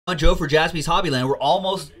Joe for Jaspys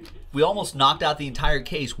Hobbyland. We almost knocked out the entire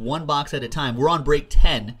case one box at a time. We're on break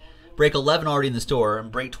 10. Break 11 already in the store,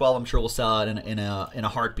 and break 12 I'm sure we'll sell out in a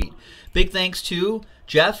heartbeat. Big thanks to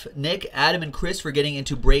Jeff, Nick, Adam, and Chris for getting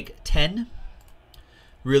into break 10.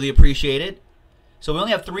 Really appreciate it. So we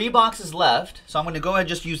only have 3 boxes left, so I'm going to go ahead and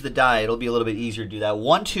just use the die. It'll be a little bit easier to do that.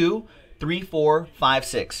 1, 2, 3, 4, 5,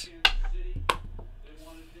 6.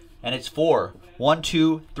 And it's 4. 1,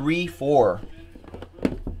 2, 3, 4.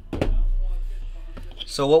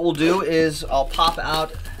 So what we'll do is I'll pop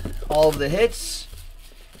out all of the hits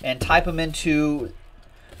and type them into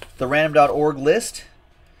the random.org list.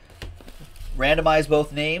 Randomize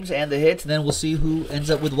both names and the hits, and then we'll see who ends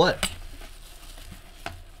up with what.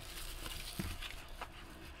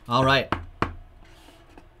 All right.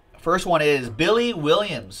 First one is Billy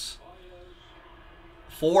Williams.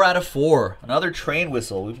 4 out of 4. Another train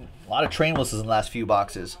whistle. A lot of train whistles in the last few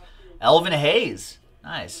boxes. Elvin Hayes.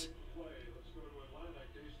 Nice.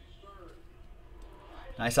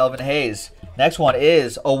 Nice Elvin Hayes. Next one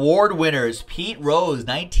is award winners. Pete Rose,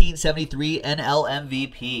 1973 NL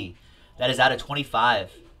MVP. That is out of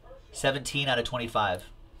 25. 17 out of 25.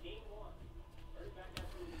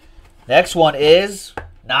 Next one is,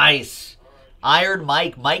 nice, Iron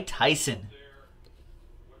Mike, Mike Tyson.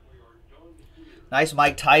 Nice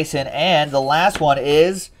Mike Tyson. And the last one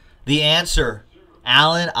is the answer,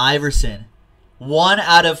 Allen Iverson. 1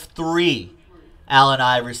 out of 3, Allen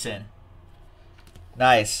Iverson.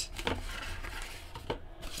 Nice.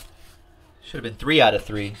 Should have been 3 out of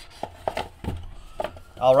 3.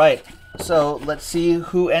 All right. So let's see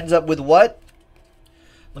who ends up with what.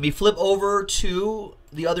 Let me flip over to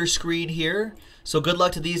the other screen here. So good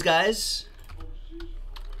luck to these guys.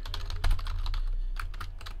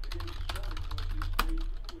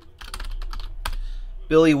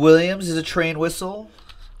 Billy Williams is a train whistle.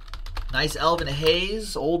 Nice Elvin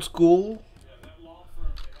Hayes, old school.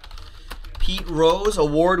 Pete Rose,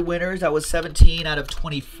 award winners. That was 17 out of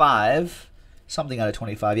 25. Something out of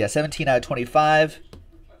 25. Yeah, 17 out of 25.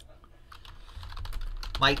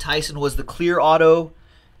 Mike Tyson was the clear auto.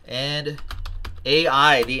 And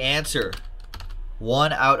AI, the answer.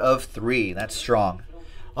 1 out of 3. That's strong.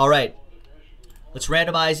 All right. Let's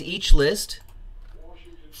randomize each list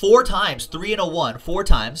 4 times. 3 and a 1. 4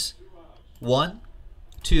 times. 1,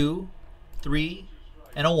 2, 3,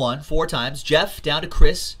 and a 1. 4 times. Jeff down to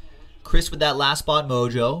Chris. Chris with that last spot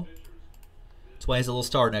mojo. That's why he has a little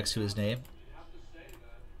star next to his name.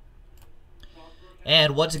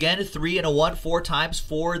 And once again, 3 and a 1, 4 times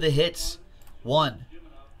for the hits. 1,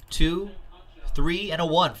 2, 3, and a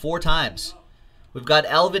 1, 4 times. We've got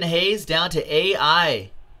Elvin Hayes down to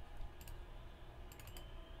AI.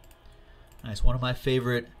 Nice, one of my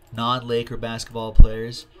favorite non-Laker basketball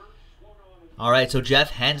players. All right, so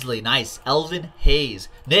Jeff Hensley, nice. Elvin Hayes.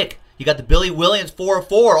 Nick, you got the Billy Williams 4 of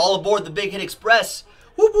 4, all aboard the Big Hit Express.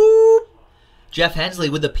 Whoop whoop. Jeff Hensley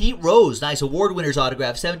with the Pete Rose, nice award winners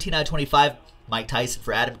autograph, 17 out of 25. Mike Tyson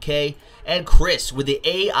for Adam K. And Chris with the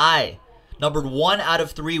AI, numbered 1 out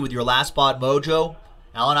of 3 with your last spot mojo.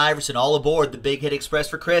 Allen Iverson all aboard the Big Hit Express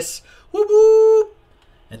for Chris. Whoop whoop.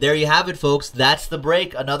 And there you have it, folks. That's the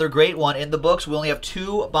break. Another great one in the books. We only have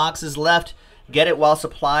 2 boxes left. Get it while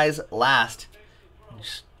supplies last.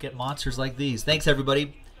 Just get monsters like these. Thanks,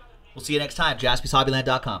 everybody. We'll see you next time.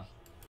 JaspysHobbyland.com.